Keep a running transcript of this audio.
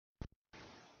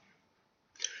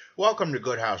Welcome to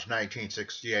Good House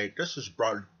 1968. This is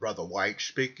Brother White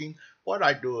speaking. What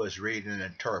I do is read and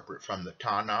interpret from the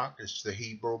Tanakh. It's the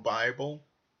Hebrew Bible.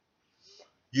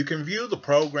 You can view the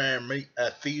program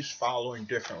at these following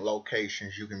different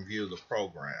locations. You can view the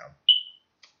program.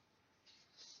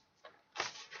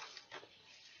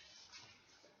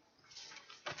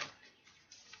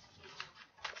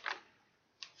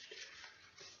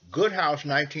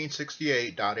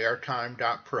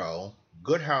 goodhouse1968.airtime.pro,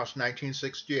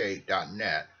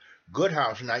 goodhouse1968.net,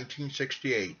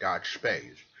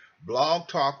 goodhouse1968.space,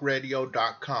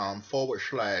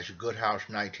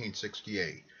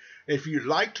 blogtalkradio.com/goodhouse1968. If you'd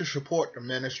like to support the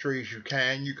ministries, you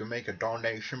can. You can make a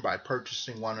donation by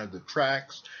purchasing one of the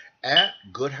tracks at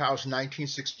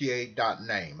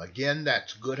goodhouse1968.name. Again,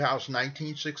 that's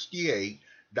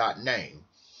goodhouse1968.name.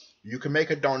 You can make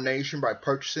a donation by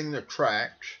purchasing the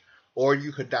tracks, or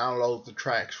you could download the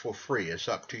tracks for free. It's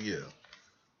up to you.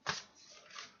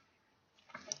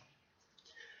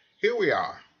 Here we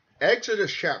are.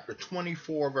 Exodus chapter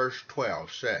 24 verse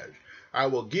 12 says, I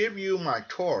will give you my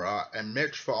Torah and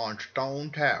mitzvah on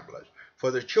stone tablets for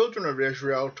the children of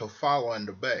Israel to follow and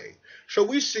obey. So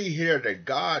we see here that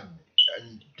God,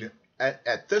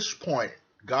 at this point,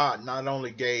 God not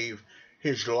only gave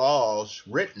his laws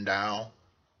written down,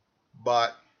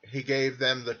 but he gave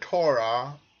them the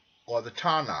Torah or the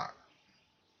Tanakh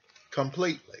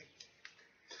completely.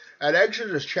 At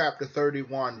Exodus chapter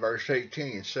 31 verse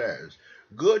 18 says,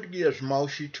 God gives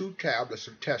Moshe 2 tablets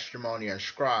of testimony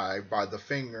inscribed by the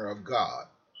finger of God.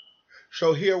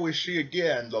 So here we see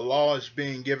again the law is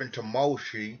being given to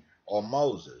Moshe or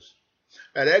Moses.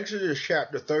 At Exodus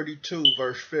chapter 32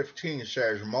 verse 15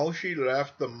 says, Moshe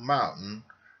left the mountain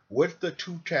with the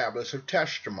 2 tablets of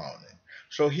testimony.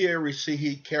 So here we see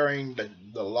he carrying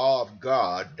the law of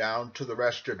God down to the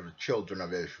rest of the children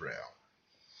of Israel.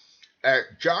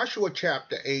 At Joshua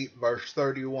chapter 8 verse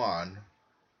 31,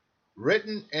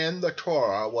 written in the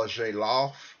Torah was a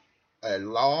law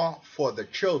for the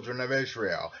children of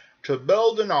Israel to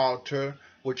build an altar,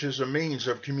 which is a means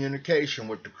of communication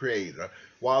with the Creator,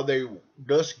 while they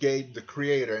thus gave the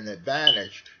Creator an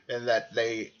advantage in that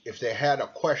if they had a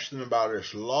question about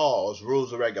his laws,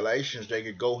 rules, or regulations, they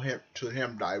could go to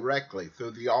him directly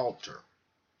through the altar.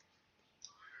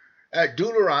 At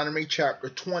Deuteronomy chapter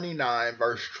 29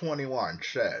 verse 21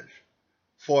 says,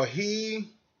 For the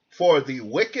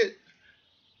wicked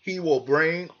he will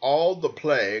bring all the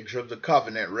plagues of the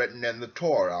covenant written in the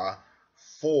Torah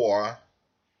for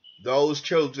those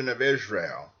children of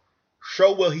Israel.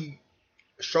 So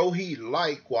he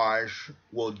likewise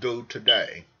will do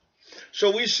today.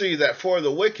 So we see that for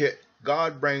the wicked,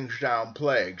 God brings down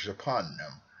plagues upon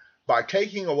them by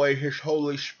taking away his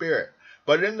Holy Spirit.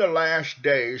 But in the last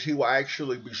days, he will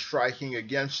actually be striking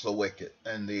against the wicked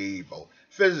and the evil.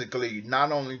 Physically,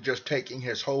 not only just taking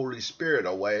his Holy Spirit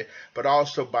away, but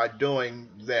also by doing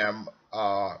them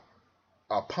a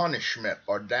punishment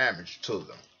or damage to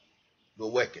them, the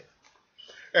wicked.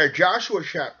 At Joshua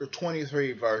chapter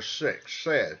 23 verse 6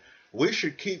 said, we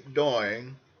should keep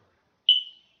doing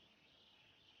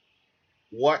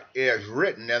what is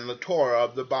written in the Torah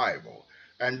of the Bible,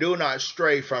 and do not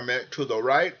stray from it to the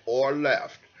right or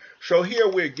left. So here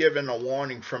we're given a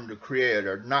warning from the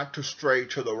Creator not to stray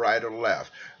to the right or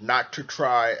left, not to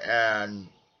try and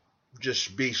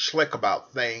just be slick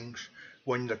about things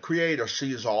when the Creator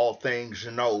sees all things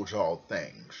and knows all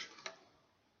things.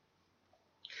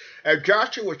 At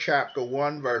Joshua chapter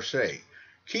 1 verse 8,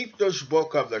 keep this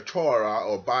book of the Torah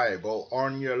or Bible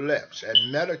on your lips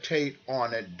and meditate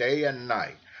on it day and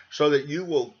night, so that you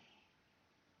will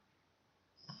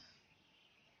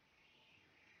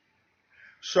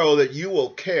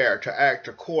care to act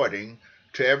according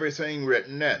to everything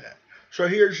written in it. So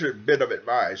here's a bit of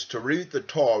advice: to read the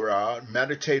Torah,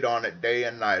 meditate on it day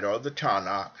and night, or the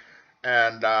Tanakh,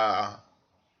 and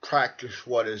practice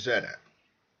what is in it.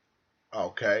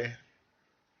 Okay?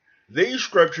 These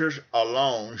scriptures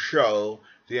alone show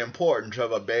the importance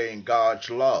of obeying God's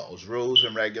laws, rules,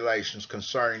 and regulations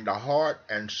concerning the heart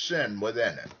and sin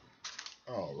within it.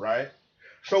 All right?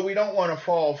 So we don't want to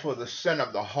fall for the sin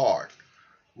of the heart.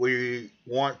 We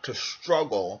want to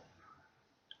struggle,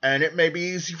 and it may be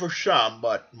easy for some,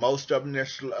 but most of them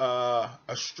is a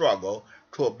struggle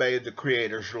to obey the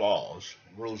Creator's laws,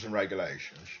 rules, and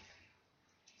regulations.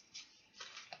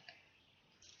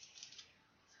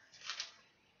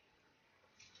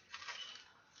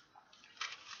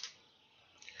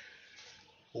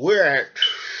 We're at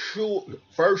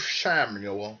 1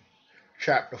 Samuel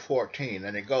chapter 14,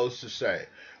 and it goes to say,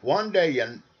 one day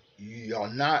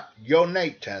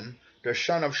Jonathan, the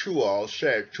son of Shaul,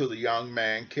 said to the young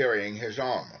man carrying his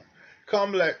armor,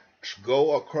 Come, let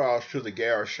go across to the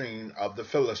garrison of the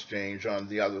Philistines on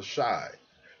the other side.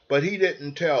 But he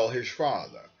didn't tell his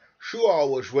father. Shaul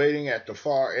was waiting at the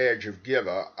far edge of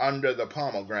Gibeah under the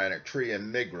pomegranate tree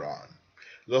in Migron.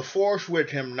 The force with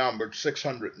him numbered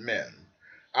 600 men.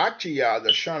 Achiah,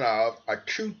 the son of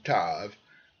Achutav,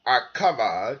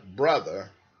 Akavad,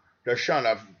 brother, the son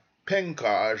of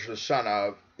Pinchas, the son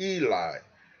of Eli,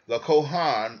 the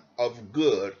Kohan of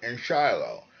Good in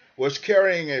Shiloh, was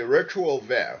carrying a ritual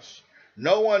vest.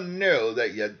 No one knew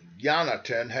that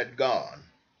Jonathan had gone.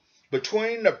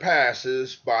 Between the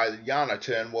passes by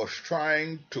Jonathan was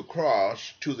trying to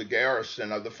cross to the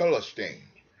garrison of the Philistines.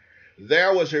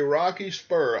 There was a rocky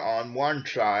spur on one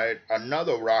side,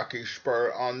 another rocky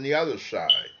spur on the other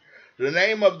side. The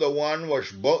name of the one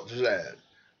was Botzed,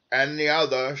 and the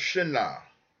other Shinnah.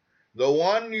 The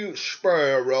one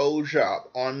spur rose up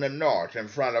on the north in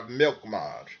front of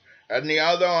Milkmah, and the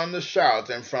other on the south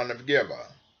in front of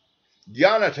Gibeah.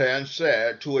 Jonathan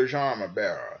said to his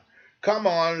armor-bearer, "Come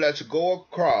on, let's go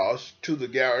across to the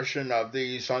garrison of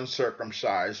these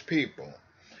uncircumcised people.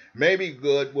 Maybe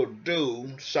Good will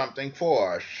do something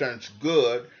for us, since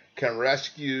Good can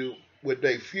rescue with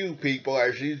a few people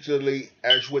as easily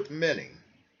as with many."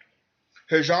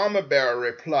 His armor-bearer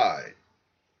replied,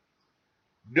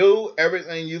 "Do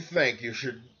everything you think you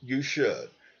should.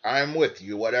 I am with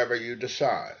you, whatever you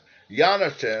decide."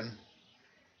 Jonathan,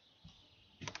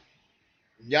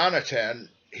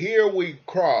 here we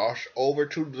cross over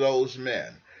to those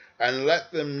men and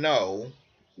let them know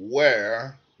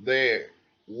we're there.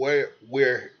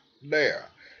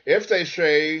 If they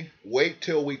say, "Wait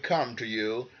till we come to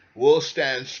you," we'll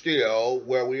stand still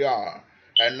where we are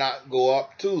and not go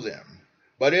up to them.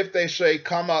 But if they say,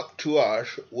 "Come up to us,"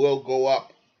 we'll go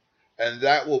up, and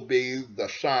that will be the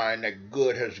sign that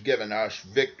Good has given us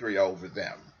victory over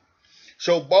them.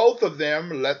 So both of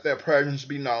them let their presence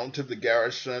be known to the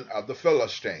garrison of the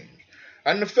Philistines.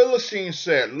 And the Philistines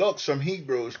said, "Look, some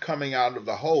Hebrews coming out of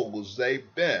the holes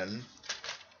they've been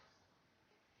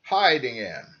hiding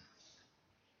in."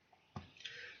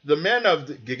 The men of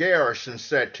the garrison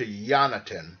said to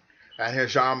Jonathan and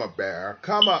his armor-bearer,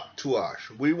 "Come up to us.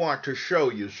 We want to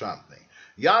show you something."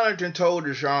 Jonathan told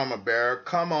his armor-bearer,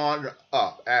 "Come on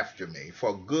up after me,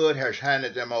 for Good has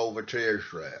handed them over to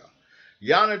Israel."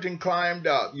 Jonathan climbed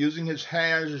up, using his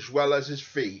hands as well as his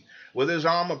feet, with his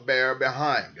armor-bearer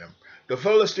behind him. The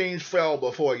Philistines fell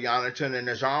before Jonathan, and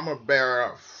his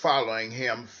armor-bearer following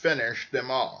him finished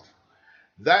them off.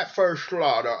 That first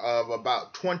slaughter of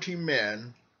about 20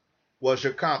 men was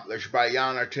accomplished by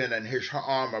Jonathan and his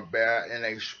armor-bearer in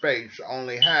a space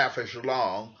only half as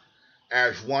long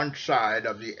as one side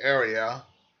of the area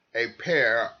a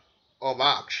pair of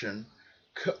oxen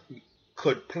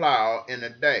could plow in a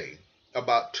day,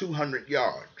 about 200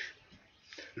 yards.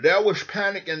 There was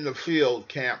panic in the field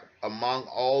camp among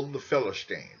all the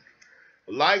Philistines.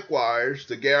 Likewise,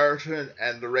 the garrison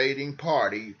and the raiding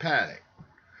party panicked.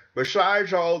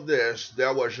 Besides all this,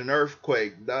 there was an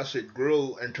earthquake, thus it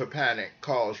grew into panic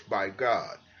caused by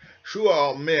God.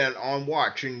 Shaul men on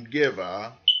watch in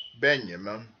Gibeah,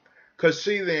 Benjamin, could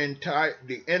see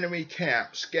the enemy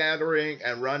camp scattering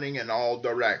and running in all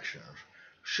directions.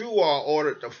 Shaul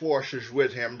ordered the forces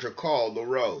with him to call the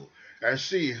roll and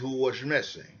see who was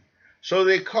missing. So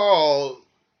they called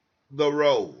the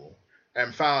roll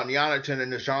and found Jonathan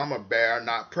and his armor-bearer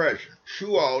not present.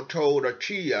 Shaul told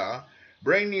Achiah,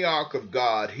 "Bring the ark of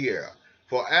God here,"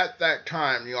 for at that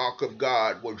time the ark of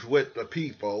God was with the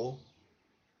people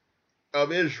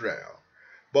of Israel.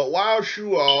 But while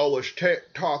Shaul was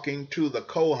talking to the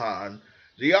Kohan,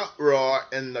 the uproar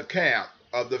in the camp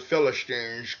of the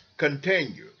Philistines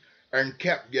continued and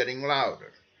kept getting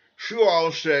louder.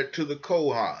 Shaul said to the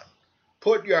Kohan,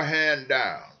 "Put your hand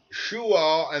down."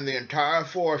 Shaul and the entire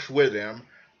force with him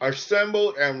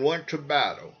assembled and went to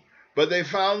battle, but they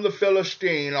found the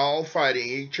Philistines all fighting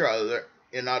each other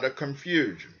in utter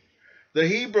confusion. The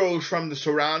Hebrews from the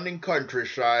surrounding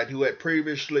countryside who had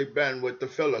previously been with the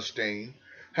Philistines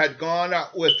had gone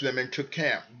out with them into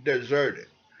camp deserted,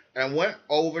 and went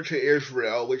over to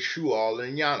Israel with Shaul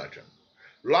and Jonathan.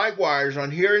 Likewise,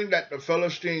 on hearing that the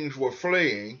Philistines were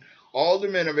fleeing, all the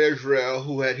men of Israel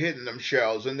who had hidden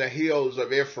themselves in the hills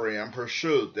of Ephraim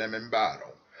pursued them in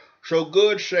battle. So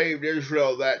Good saved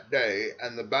Israel that day,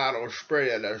 and the battle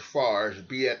spread as far as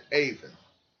Bet-Aven.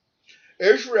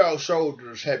 Israel's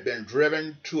soldiers had been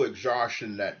driven to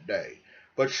exhaustion that day,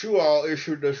 but Shaul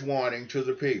issued this warning to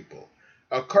the people: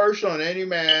 "A curse on any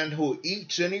man who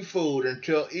eats any food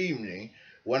until evening,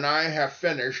 when I have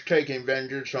finished taking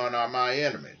vengeance on my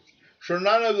enemies." So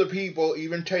none of the people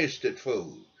even tasted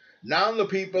food. Now the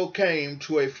people came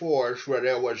to a forest where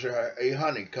there was a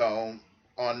honeycomb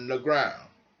on the ground.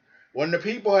 When the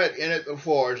people had entered the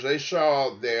forest, they saw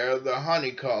there the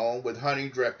honeycomb with honey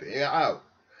dripping out.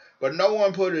 But no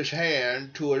one put his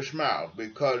hand to his mouth,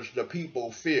 because the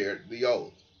people feared the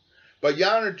oath. But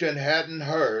Jonathan hadn't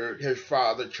heard his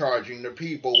father charging the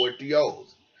people with the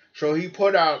oath. So he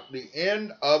put out the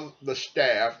end of the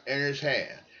staff in his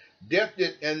hand, dipped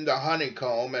it in the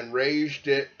honeycomb, and raised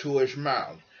it to his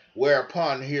mouth,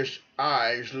 whereupon his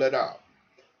eyes lit up.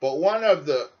 But one of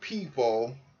the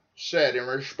people said in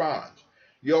response,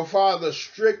 "Your father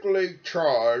strictly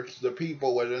charged the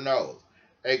people with an oath,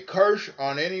 a curse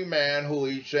on any man who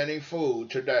eats any food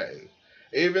today,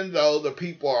 even though the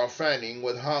people are fainting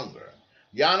with hunger."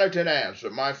 Jonathan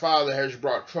answered, "My father has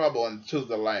brought trouble into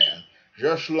the land.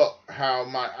 Just look how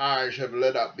my eyes have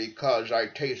lit up because I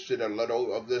tasted a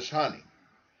little of this honey.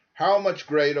 How much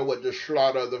greater would the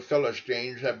slaughter of the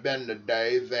Philistines have been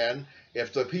today than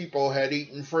if the people had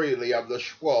eaten freely of the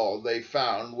spoil they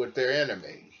found with their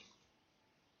enemies?"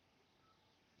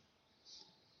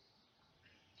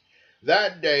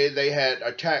 That day they had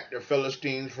attacked the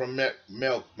Philistines from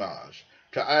Michmash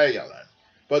to Aijalon.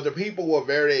 But the people were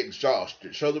very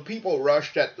exhausted. So the people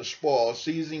rushed at the spoil,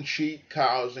 seizing sheep,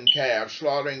 cows, and calves,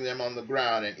 slaughtering them on the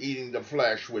ground, and eating the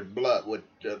flesh with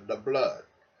the blood.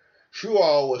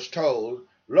 Shual was told,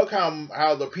 "Look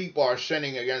how the people are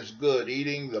sinning against good,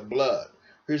 eating the blood."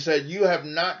 He said, "You have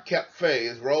not kept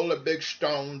faith. Roll a big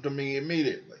stone to me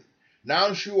immediately." Now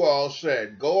Shual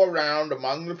said, "Go around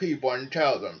among the people and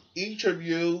tell them, each of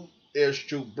you is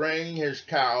to bring his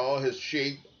cow, his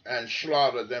sheep, and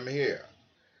slaughter them here.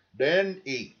 Then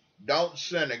eat. Don't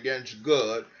sin against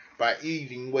good by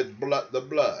eating with the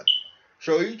blood."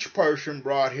 So each person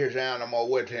brought his animal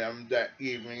with him that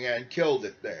evening and killed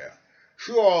it there.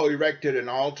 Shual erected an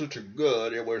altar to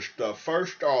good. It was the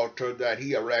first altar that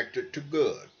he erected to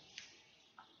good.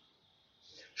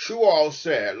 Shual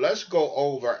said, "Let's go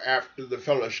over after the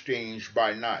Philistines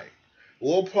by night.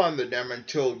 We'll plunder them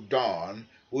until dawn.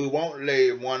 We won't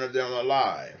leave one of them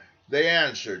alive." They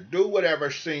answered, "Do whatever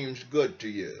seems good to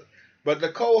you." But the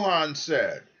Kohan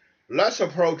said, "Let's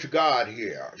approach God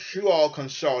here." Shual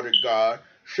consulted God,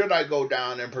 "Should I go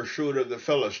down in pursuit of the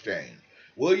Philistines?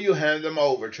 Will you hand them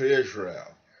over to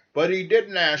Israel?" But he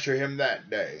didn't answer him that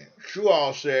day.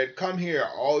 Shual said, "Come here,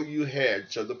 all you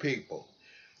heads of the people.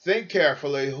 Think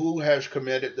carefully who has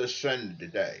committed the sin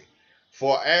today.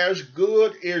 For as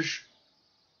good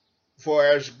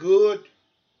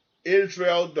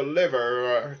Israel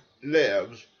deliverer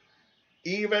lives,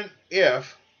 even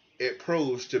if it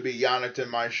proves to be Jonathan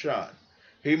my son,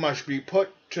 he must be put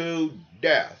to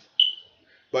death."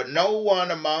 But no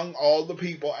one among all the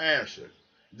people answered.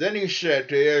 Then he said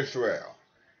to Israel,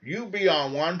 "You be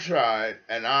on one side,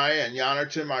 and I and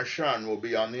Jonathan my son will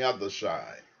be on the other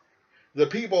side." The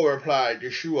people replied to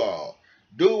Shual,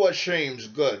 "Do what seems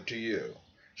good to you."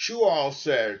 Shual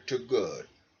said to good,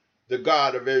 the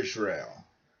God of Israel,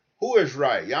 "Who is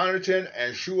right?" Jonathan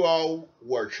and Shual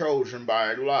were chosen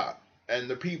by lot, and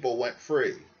the people went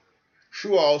free.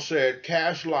 Shual said,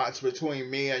 "Cast lots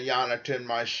between me and Jonathan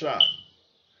my son."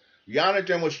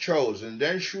 Jonathan was chosen.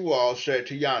 Then Shual said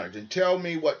to Jonathan, "Tell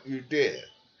me what you did."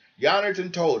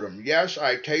 Jonathan told him, "Yes,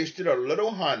 I tasted a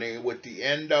little honey with the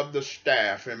end of the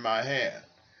staff in my hand.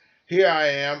 Here I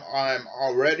am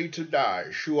already to die."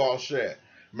 Shual said,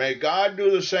 "May God do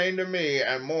the same to me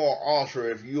and more also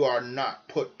if you are not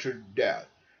put to death,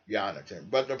 Jonathan."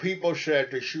 But the people said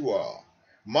to Shual,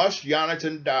 "Must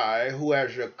Jonathan die, who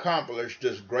has accomplished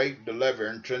this great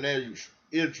deliverance in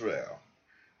Israel?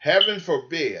 Heaven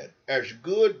forbid, as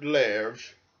good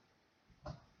lives."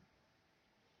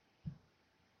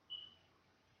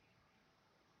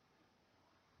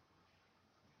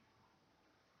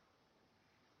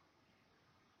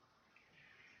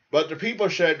 But the people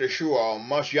said to Shual,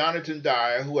 "Must Jonathan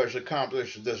die, who has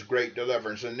accomplished this great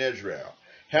deliverance in Israel?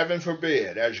 Heaven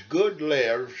forbid, as good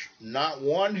lives, not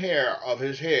one hair of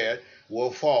his head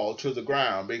will fall to the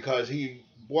ground, because he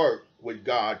worked with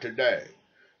God today."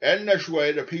 In this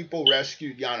way the people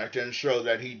rescued Jonathan so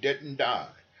that he didn't die.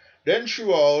 Then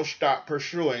Shual stopped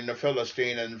pursuing the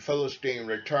Philistine, and the Philistine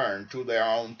returned to their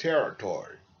own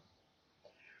territory.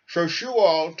 So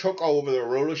Shual took over the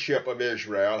rulership of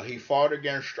Israel. He fought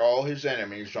against all his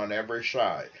enemies on every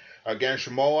side, against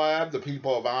Moab, the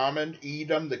people of Ammon,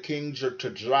 Edom, the kings of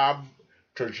Tizavah,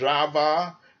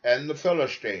 and the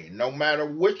Philistine. No matter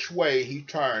which way he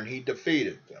turned, he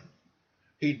defeated them.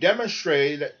 He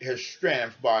demonstrated his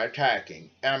strength by attacking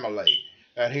Amalek,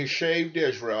 and he saved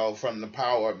Israel from the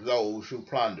power of those who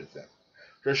plundered them.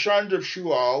 The sons of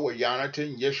Shual were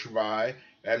Jonathan, Yeshua,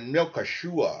 and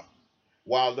Melchishua.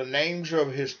 while the names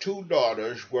of his 2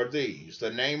 daughters were these: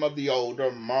 the name of the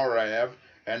older, Merab,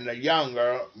 and the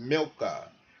younger, Milcah.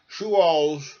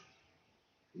 Shual's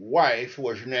wife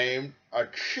was named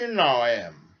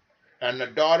Achinoam, and the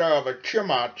daughter of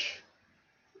Achimat,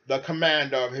 the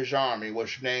commander of his army,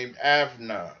 was named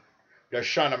Avner, the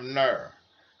son of Ner.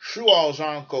 Shual's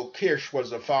uncle Kish was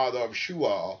the father of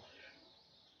Shual,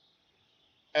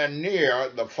 and Ner,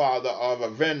 the father of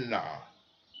Avinah,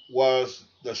 was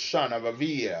the son of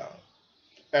Aviel.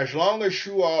 As long as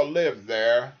Shual lived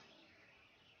there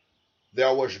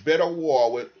was bitter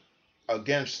war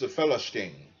against the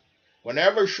Philistines.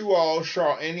 Whenever Shual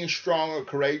saw any strong or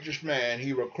courageous man,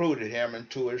 he recruited him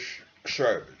into his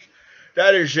service.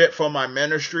 That is it for my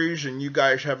ministries, and you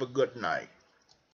guys have a good night.